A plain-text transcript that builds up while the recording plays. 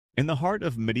In the heart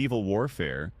of medieval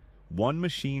warfare, one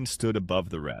machine stood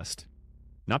above the rest.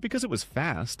 Not because it was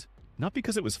fast, not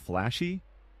because it was flashy,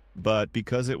 but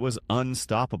because it was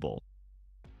unstoppable.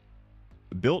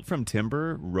 Built from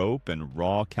timber, rope, and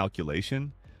raw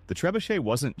calculation, the trebuchet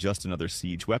wasn't just another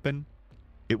siege weapon.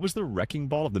 It was the wrecking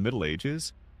ball of the Middle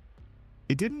Ages.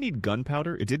 It didn't need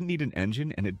gunpowder, it didn't need an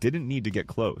engine, and it didn't need to get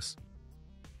close.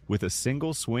 With a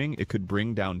single swing, it could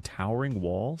bring down towering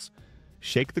walls,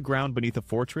 shake the ground beneath a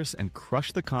fortress, and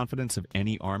crush the confidence of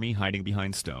any army hiding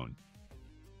behind stone.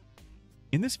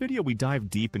 In this video, we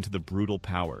dive deep into the brutal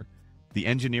power, the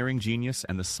engineering genius,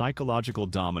 and the psychological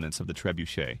dominance of the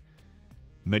trebuchet,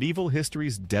 medieval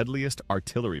history's deadliest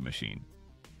artillery machine.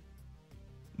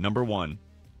 Number 1.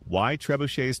 Why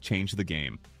trebuchets changed the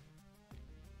game.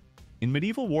 In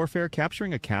medieval warfare,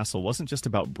 capturing a castle wasn't just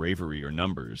about bravery or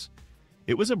numbers.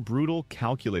 It was a brutal,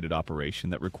 calculated operation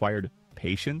that required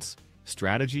patience,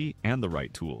 strategy, and the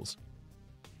right tools.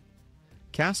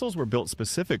 Castles were built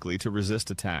specifically to resist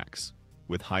attacks,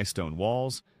 with high stone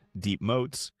walls, deep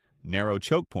moats, narrow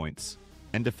choke points,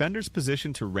 and defenders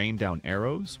positioned to rain down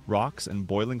arrows, rocks, and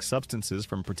boiling substances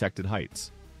from protected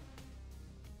heights.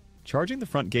 Charging the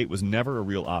front gate was never a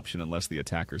real option unless the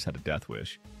attackers had a death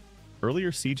wish.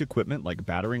 Earlier siege equipment like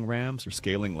battering rams or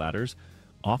scaling ladders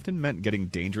often meant getting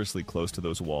dangerously close to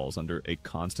those walls under a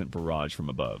constant barrage from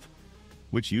above,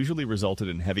 which usually resulted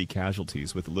in heavy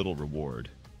casualties with little reward.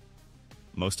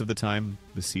 Most of the time,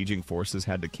 besieging forces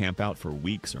had to camp out for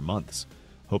weeks or months,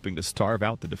 hoping to starve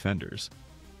out the defenders.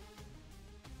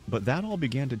 But that all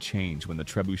began to change when the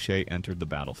trebuchet entered the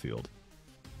battlefield.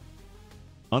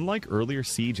 Unlike earlier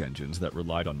siege engines that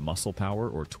relied on muscle power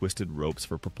or twisted ropes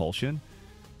for propulsion,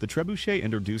 the trebuchet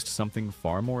introduced something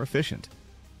far more efficient: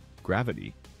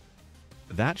 gravity.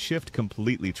 That shift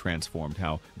completely transformed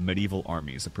how medieval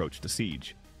armies approached a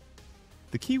siege.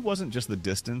 The key wasn't just the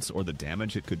distance or the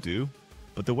damage it could do,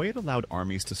 but the way it allowed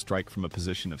armies to strike from a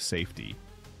position of safety.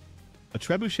 A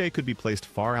trebuchet could be placed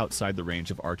far outside the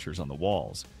range of archers on the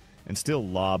walls, and still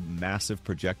lob massive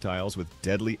projectiles with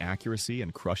deadly accuracy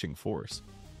and crushing force.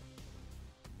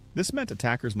 This meant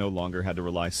attackers no longer had to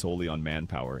rely solely on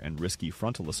manpower and risky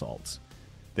frontal assaults.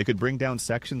 They could bring down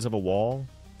sections of a wall,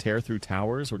 tear through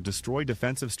towers, or destroy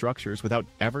defensive structures without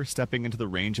ever stepping into the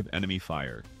range of enemy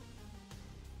fire.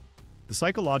 The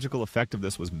psychological effect of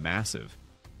this was massive.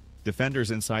 Defenders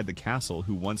inside the castle,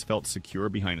 who once felt secure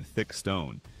behind a thick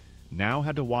stone, now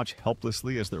had to watch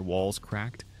helplessly as their walls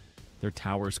cracked, their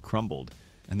towers crumbled,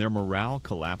 and their morale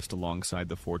collapsed alongside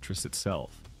the fortress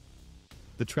itself.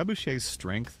 The trebuchet's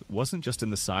strength wasn't just in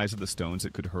the size of the stones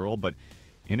it could hurl, but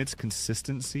in its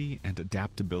consistency and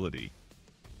adaptability.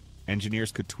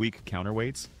 Engineers could tweak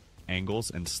counterweights, angles,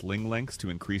 and sling lengths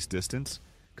to increase distance,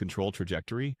 control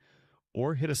trajectory,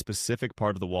 or hit a specific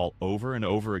part of the wall over and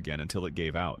over again until it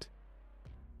gave out.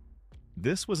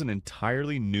 This was an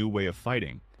entirely new way of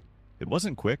fighting. It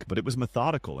wasn't quick, but it was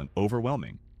methodical and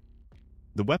overwhelming.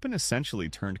 The weapon essentially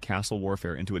turned castle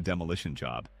warfare into a demolition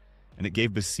job, and it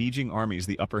gave besieging armies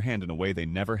the upper hand in a way they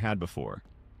never had before.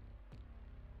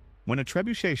 When a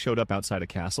trebuchet showed up outside a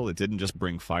castle, it didn't just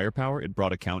bring firepower, it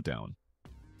brought a countdown.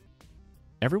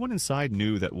 Everyone inside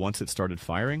knew that once it started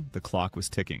firing, the clock was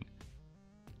ticking.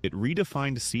 It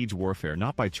redefined siege warfare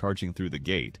not by charging through the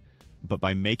gate, but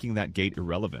by making that gate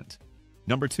irrelevant.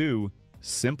 Number 2,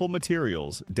 simple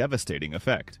materials, devastating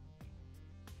effect.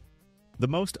 The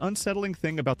most unsettling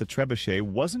thing about the trebuchet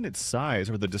wasn't its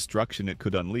size or the destruction it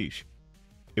could unleash.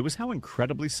 It was how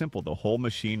incredibly simple the whole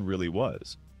machine really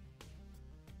was.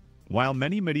 While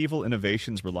many medieval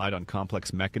innovations relied on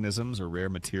complex mechanisms or rare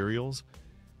materials,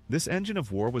 this engine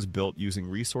of war was built using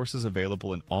resources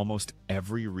available in almost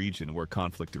every region where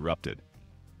conflict erupted.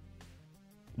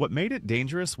 What made it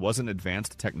dangerous wasn't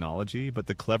advanced technology, but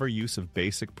the clever use of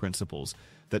basic principles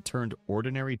that turned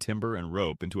ordinary timber and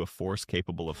rope into a force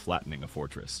capable of flattening a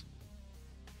fortress.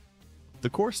 The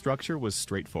core structure was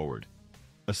straightforward: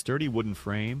 a sturdy wooden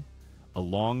frame, a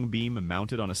long beam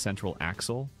mounted on a central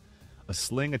axle, a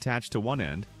sling attached to one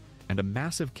end, and a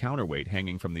massive counterweight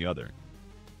hanging from the other.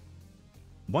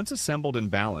 Once assembled and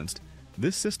balanced,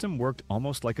 this system worked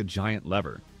almost like a giant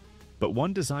lever, but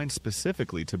one designed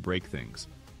specifically to break things.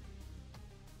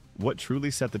 What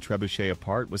truly set the trebuchet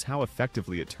apart was how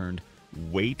effectively it turned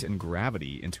weight and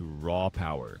gravity into raw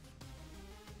power.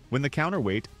 When the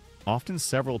counterweight, often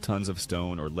several tons of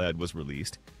stone or lead, was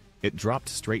released, it dropped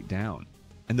straight down,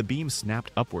 and the beam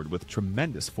snapped upward with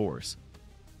tremendous force.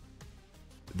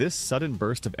 This sudden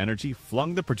burst of energy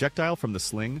flung the projectile from the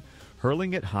sling,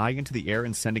 hurling it high into the air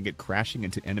and sending it crashing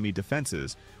into enemy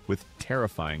defenses with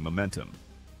terrifying momentum.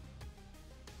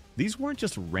 These weren't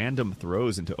just random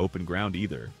throws into open ground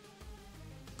either.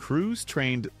 Crews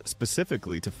trained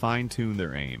specifically to fine-tune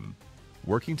their aim,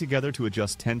 working together to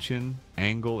adjust tension,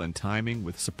 angle, and timing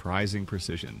with surprising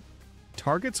precision.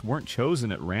 Targets weren't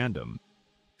chosen at random.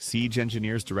 Siege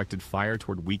engineers directed fire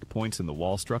toward weak points in the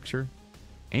wall structure,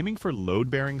 aiming for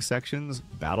load-bearing sections,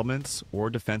 battlements, or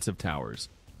defensive towers.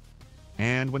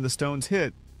 And when the stones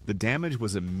hit, the damage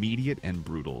was immediate and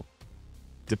brutal.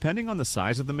 Depending on the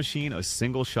size of the machine, a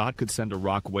single shot could send a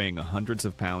rock weighing hundreds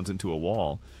of pounds into a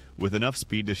wall, with enough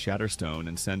speed to shatter stone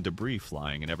and send debris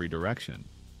flying in every direction.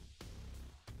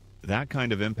 That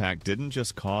kind of impact didn't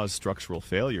just cause structural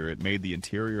failure, it made the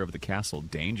interior of the castle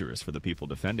dangerous for the people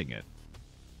defending it.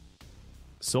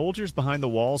 Soldiers behind the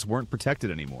walls weren't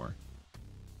protected anymore.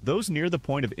 Those near the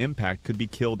point of impact could be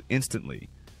killed instantly,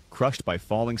 crushed by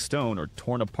falling stone or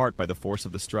torn apart by the force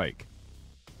of the strike.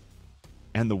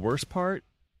 And the worst part?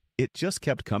 It just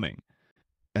kept coming.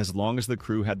 As long as the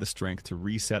crew had the strength to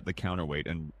reset the counterweight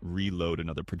and reload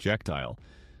another projectile,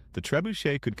 the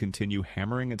trebuchet could continue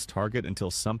hammering its target until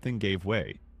something gave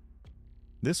way.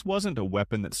 This wasn't a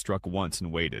weapon that struck once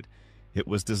and waited. It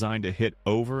was designed to hit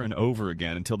over and over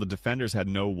again until the defenders had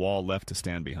no wall left to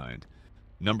stand behind.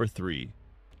 Number 3.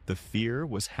 The fear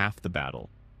was half the battle.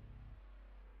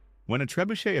 When a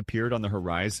trebuchet appeared on the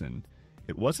horizon,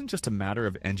 it wasn't just a matter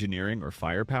of engineering or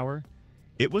firepower.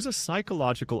 It was a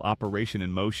psychological operation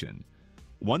in motion,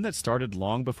 one that started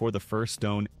long before the first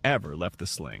stone ever left the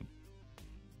sling.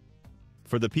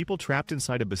 For the people trapped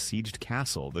inside a besieged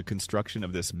castle, the construction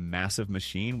of this massive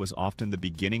machine was often the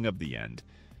beginning of the end,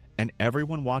 and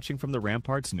everyone watching from the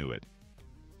ramparts knew it.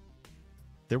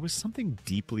 There was something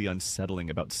deeply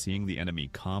unsettling about seeing the enemy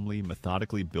calmly,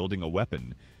 methodically building a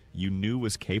weapon you knew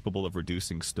was capable of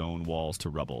reducing stone walls to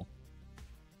rubble.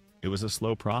 It was a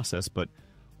slow process, but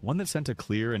one that sent a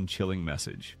clear and chilling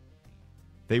message.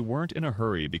 They weren't in a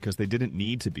hurry because they didn't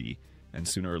need to be, and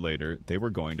sooner or later, they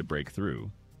were going to break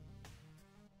through.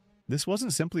 This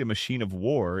wasn't simply a machine of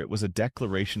war, it was a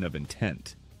declaration of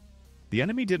intent. The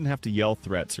enemy didn't have to yell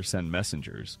threats or send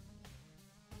messengers.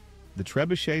 The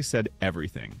trebuchet said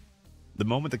everything. The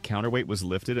moment the counterweight was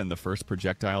lifted and the first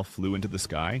projectile flew into the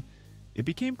sky, it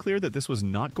became clear that this was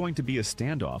not going to be a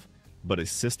standoff, but a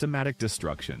systematic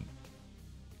destruction.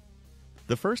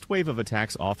 The first wave of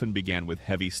attacks often began with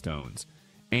heavy stones,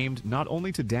 aimed not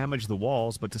only to damage the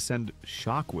walls but to send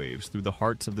shockwaves through the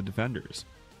hearts of the defenders.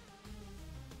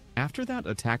 After that,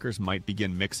 attackers might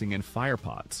begin mixing in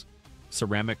firepots,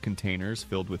 ceramic containers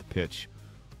filled with pitch,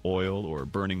 oil, or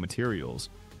burning materials,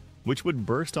 which would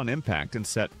burst on impact and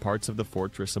set parts of the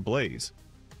fortress ablaze.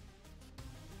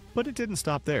 But it didn't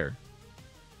stop there.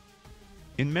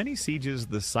 In many sieges,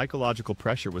 the psychological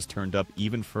pressure was turned up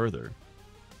even further.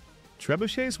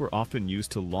 Trebuchets were often used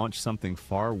to launch something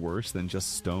far worse than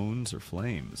just stones or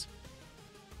flames.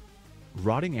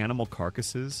 Rotting animal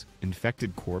carcasses,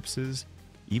 infected corpses,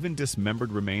 even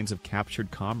dismembered remains of captured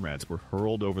comrades were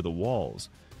hurled over the walls,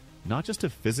 not just to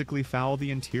physically foul the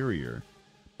interior,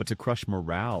 but to crush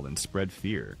morale and spread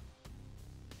fear.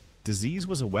 Disease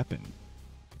was a weapon.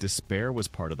 Despair was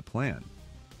part of the plan.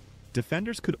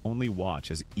 Defenders could only watch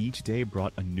as each day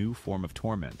brought a new form of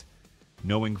torment,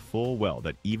 knowing full well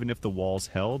that even if the walls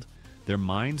held, their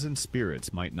minds and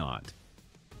spirits might not.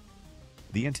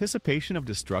 The anticipation of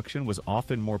destruction was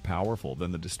often more powerful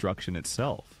than the destruction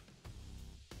itself.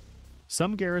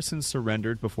 Some garrisons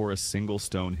surrendered before a single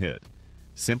stone hit,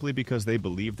 simply because they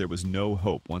believed there was no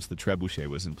hope once the trebuchet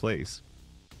was in place.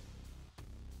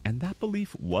 And that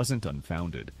belief wasn't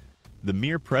unfounded. The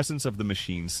mere presence of the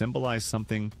machine symbolized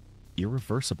something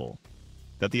irreversible,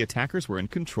 that the attackers were in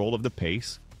control of the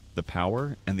pace, the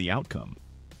power, and the outcome.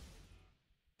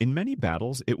 In many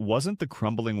battles, it wasn't the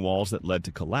crumbling walls that led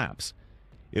to collapse.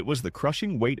 It was the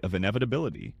crushing weight of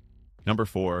inevitability. Number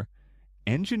 4,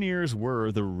 engineers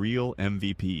were the real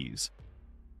MVPs.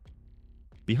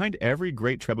 Behind every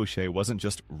great trebuchet wasn't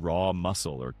just raw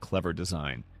muscle or clever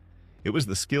design. It was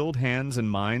the skilled hands and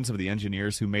minds of the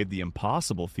engineers who made the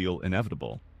impossible feel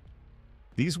inevitable.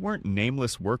 These weren't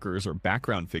nameless workers or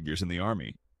background figures in the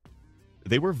army.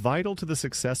 They were vital to the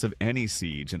success of any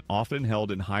siege and often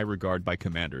held in high regard by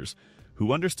commanders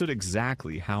who understood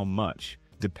exactly how much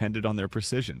depended on their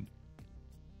precision.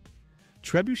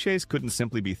 Trebuchets couldn't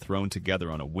simply be thrown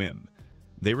together on a whim.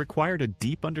 They required a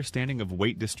deep understanding of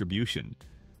weight distribution,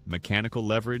 mechanical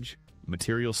leverage,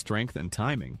 material strength, and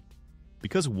timing.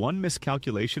 Because one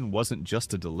miscalculation wasn't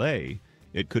just a delay,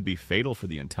 it could be fatal for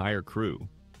the entire crew.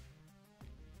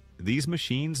 These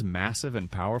machines, massive and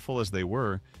powerful as they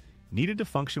were, needed to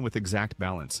function with exact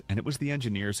balance, and it was the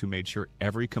engineers who made sure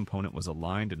every component was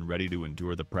aligned and ready to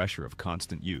endure the pressure of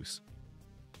constant use.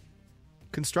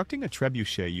 Constructing a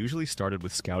trebuchet usually started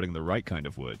with scouting the right kind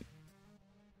of wood.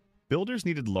 Builders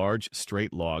needed large,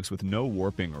 straight logs with no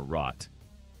warping or rot.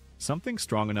 Something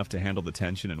strong enough to handle the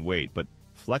tension and weight, but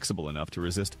flexible enough to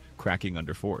resist cracking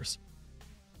under force.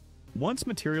 Once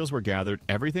materials were gathered,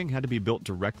 everything had to be built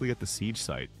directly at the siege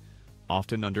site,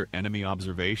 often under enemy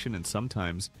observation and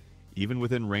sometimes even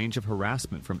within range of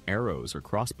harassment from arrows or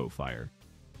crossbow fire.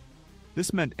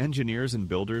 This meant engineers and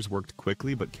builders worked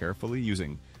quickly but carefully,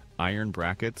 using iron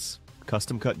brackets,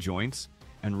 custom-cut joints,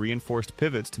 and reinforced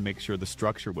pivots to make sure the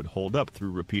structure would hold up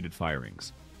through repeated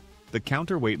firings. The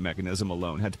counterweight mechanism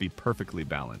alone had to be perfectly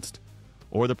balanced,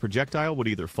 or the projectile would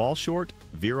either fall short,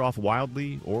 veer off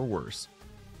wildly, or worse,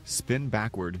 spin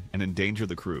backward and endanger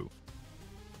the crew.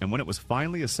 And when it was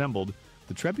finally assembled,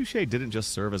 the trebuchet didn't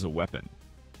just serve as a weapon.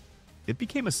 It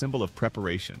became a symbol of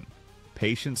preparation,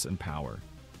 patience, and power.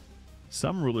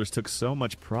 Some rulers took so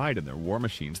much pride in their war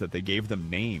machines that they gave them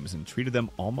names and treated them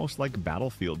almost like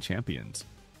battlefield champions.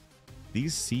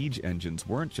 These siege engines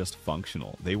weren't just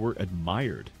functional, they were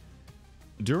admired.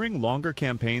 During longer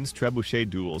campaigns, trebuchet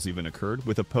duels even occurred,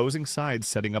 with opposing sides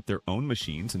setting up their own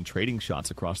machines and trading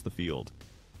shots across the field,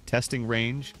 testing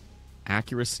range,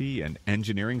 accuracy, and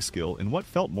engineering skill in what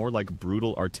felt more like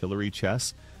brutal artillery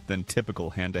chess than typical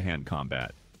hand-to-hand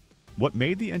combat. What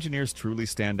made the engineers truly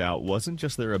stand out wasn't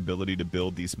just their ability to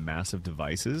build these massive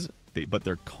devices, but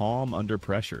their calm under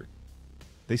pressure.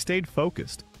 They stayed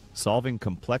focused, solving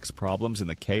complex problems in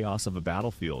the chaos of a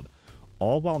battlefield,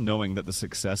 all while knowing that the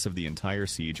success of the entire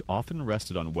siege often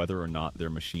rested on whether or not their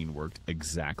machine worked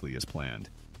exactly as planned.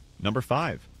 Number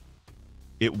 5.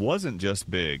 It wasn't just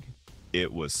big,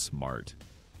 it was smart.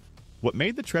 What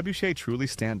made the trebuchet truly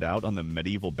stand out on the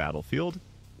medieval battlefield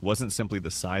wasn't simply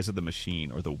the size of the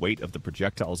machine or the weight of the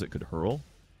projectiles it could hurl.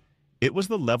 It was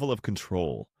the level of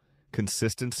control,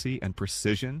 consistency, and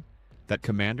precision that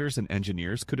commanders and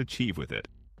engineers could achieve with it.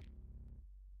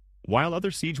 While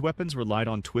other siege weapons relied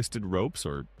on twisted ropes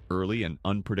or early and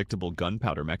unpredictable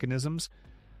gunpowder mechanisms,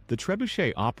 the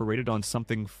trebuchet operated on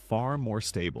something far more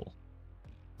stable: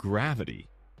 gravity.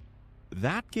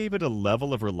 That gave it a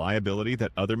level of reliability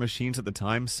that other machines at the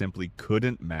time simply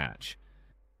couldn't match.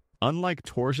 Unlike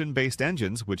torsion-based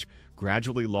engines, which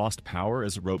gradually lost power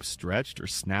as ropes stretched or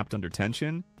snapped under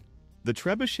tension, the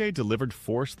trebuchet delivered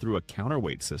force through a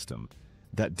counterweight system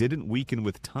that didn't weaken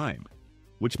with time,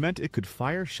 which meant it could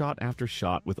fire shot after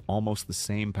shot with almost the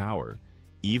same power,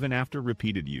 even after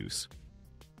repeated use.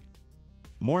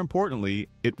 More importantly,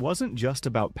 it wasn't just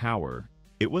about power,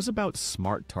 it was about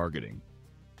smart targeting.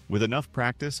 With enough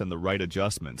practice and the right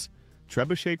adjustments,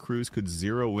 trebuchet crews could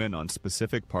zero in on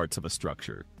specific parts of a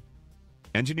structure.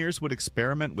 Engineers would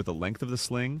experiment with the length of the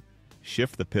sling,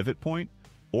 shift the pivot point,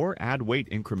 or add weight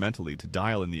incrementally to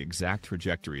dial in the exact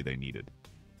trajectory they needed.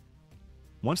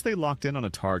 Once they locked in on a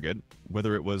target,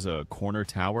 whether it was a corner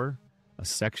tower, a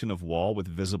section of wall with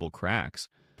visible cracks,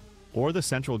 or the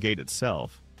central gate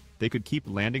itself, they could keep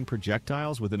landing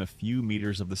projectiles within a few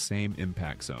meters of the same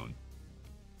impact zone.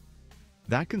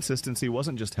 That consistency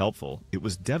wasn't just helpful, it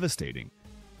was devastating.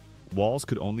 Walls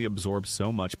could only absorb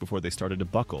so much before they started to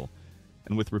buckle,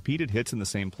 and with repeated hits in the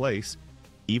same place,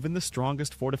 even the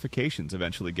strongest fortifications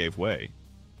eventually gave way.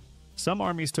 Some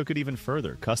armies took it even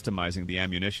further, customizing the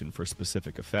ammunition for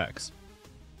specific effects.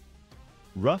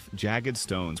 Rough, jagged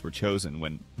stones were chosen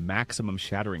when maximum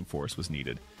shattering force was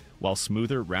needed, while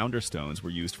smoother, rounder stones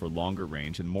were used for longer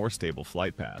range and more stable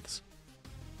flight paths.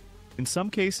 In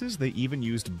some cases, they even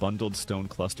used bundled stone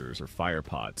clusters or fire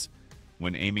pods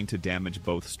when aiming to damage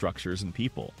both structures and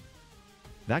people.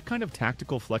 That kind of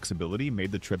tactical flexibility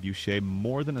made the trebuchet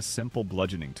more than a simple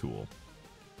bludgeoning tool.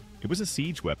 It was a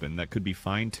siege weapon that could be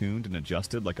fine-tuned and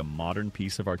adjusted like a modern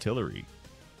piece of artillery.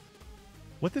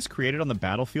 What this created on the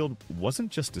battlefield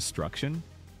wasn't just destruction,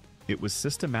 it was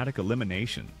systematic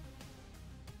elimination.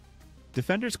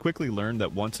 Defenders quickly learned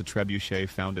that once a trebuchet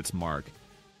found its mark,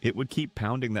 it would keep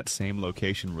pounding that same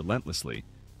location relentlessly,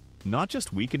 not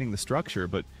just weakening the structure,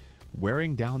 but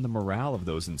wearing down the morale of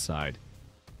those inside.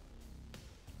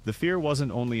 The fear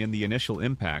wasn't only in the initial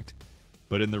impact,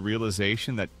 but in the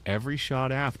realization that every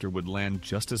shot after would land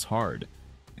just as hard,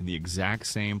 in the exact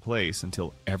same place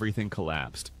until everything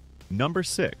collapsed. Number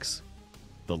 6.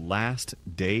 The Last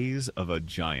Days of a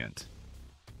Giant.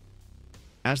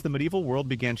 As the medieval world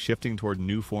began shifting toward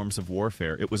new forms of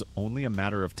warfare, it was only a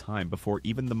matter of time before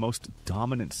even the most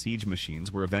dominant siege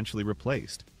machines were eventually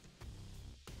replaced.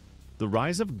 The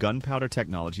rise of gunpowder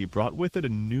technology brought with it a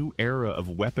new era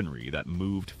of weaponry that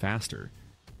moved faster,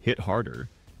 hit harder,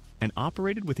 and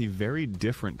operated with a very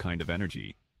different kind of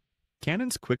energy.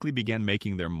 Cannons quickly began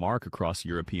making their mark across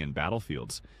European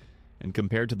battlefields, and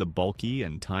compared to the bulky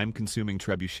and time-consuming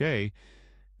Trebuchet,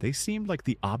 they seemed like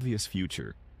the obvious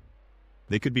future.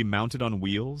 They could be mounted on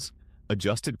wheels,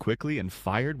 adjusted quickly, and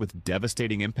fired with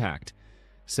devastating impact,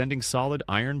 sending solid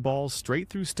iron balls straight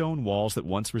through stone walls that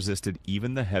once resisted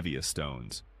even the heaviest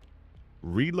stones.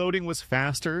 Reloading was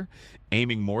faster,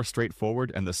 aiming more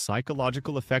straightforward, and the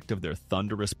psychological effect of their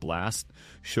thunderous blast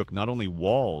shook not only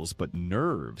walls, but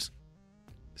nerves.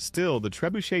 Still, the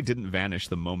Trebuchet didn't vanish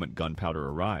the moment gunpowder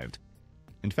arrived.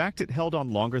 In fact, it held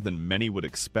on longer than many would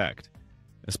expect,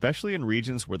 especially in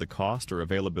regions where the cost or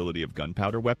availability of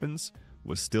gunpowder weapons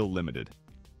was still limited.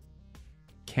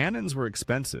 Cannons were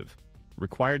expensive,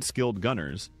 required skilled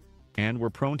gunners, and were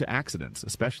prone to accidents,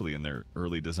 especially in their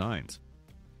early designs.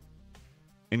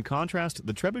 In contrast,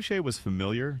 the Trebuchet was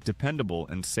familiar, dependable,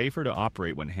 and safer to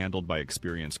operate when handled by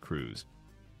experienced crews.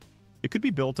 It could be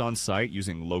built on site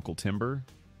using local timber,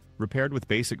 repaired with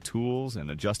basic tools,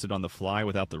 and adjusted on the fly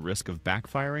without the risk of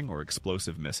backfiring or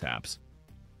explosive mishaps.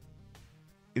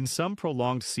 In some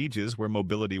prolonged sieges where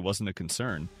mobility wasn't a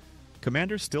concern,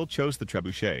 commanders still chose the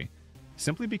Trebuchet,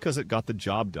 simply because it got the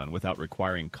job done without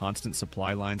requiring constant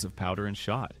supply lines of powder and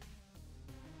shot.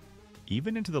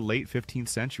 Even into the late 15th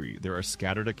century, there are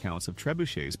scattered accounts of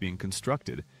trebuchets being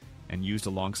constructed and used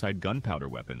alongside gunpowder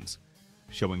weapons,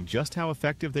 showing just how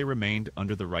effective they remained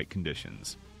under the right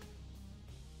conditions.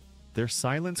 Their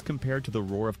silence compared to the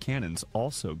roar of cannons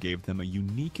also gave them a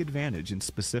unique advantage in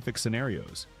specific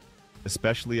scenarios,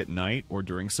 especially at night or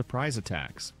during surprise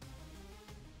attacks.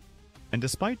 And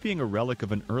despite being a relic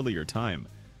of an earlier time,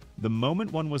 the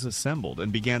moment one was assembled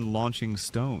and began launching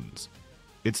stones,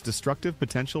 its destructive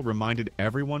potential reminded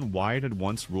everyone why it had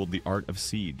once ruled the art of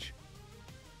siege.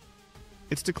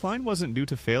 Its decline wasn't due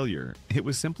to failure, it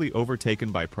was simply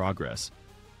overtaken by progress.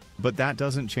 But that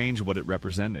doesn't change what it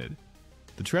represented.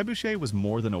 The trebuchet was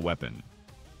more than a weapon.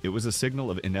 It was a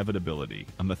signal of inevitability,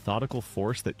 a methodical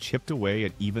force that chipped away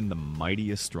at even the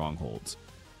mightiest strongholds.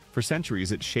 For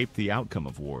centuries, it shaped the outcome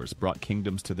of wars, brought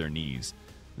kingdoms to their knees,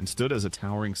 and stood as a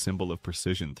towering symbol of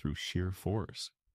precision through sheer force.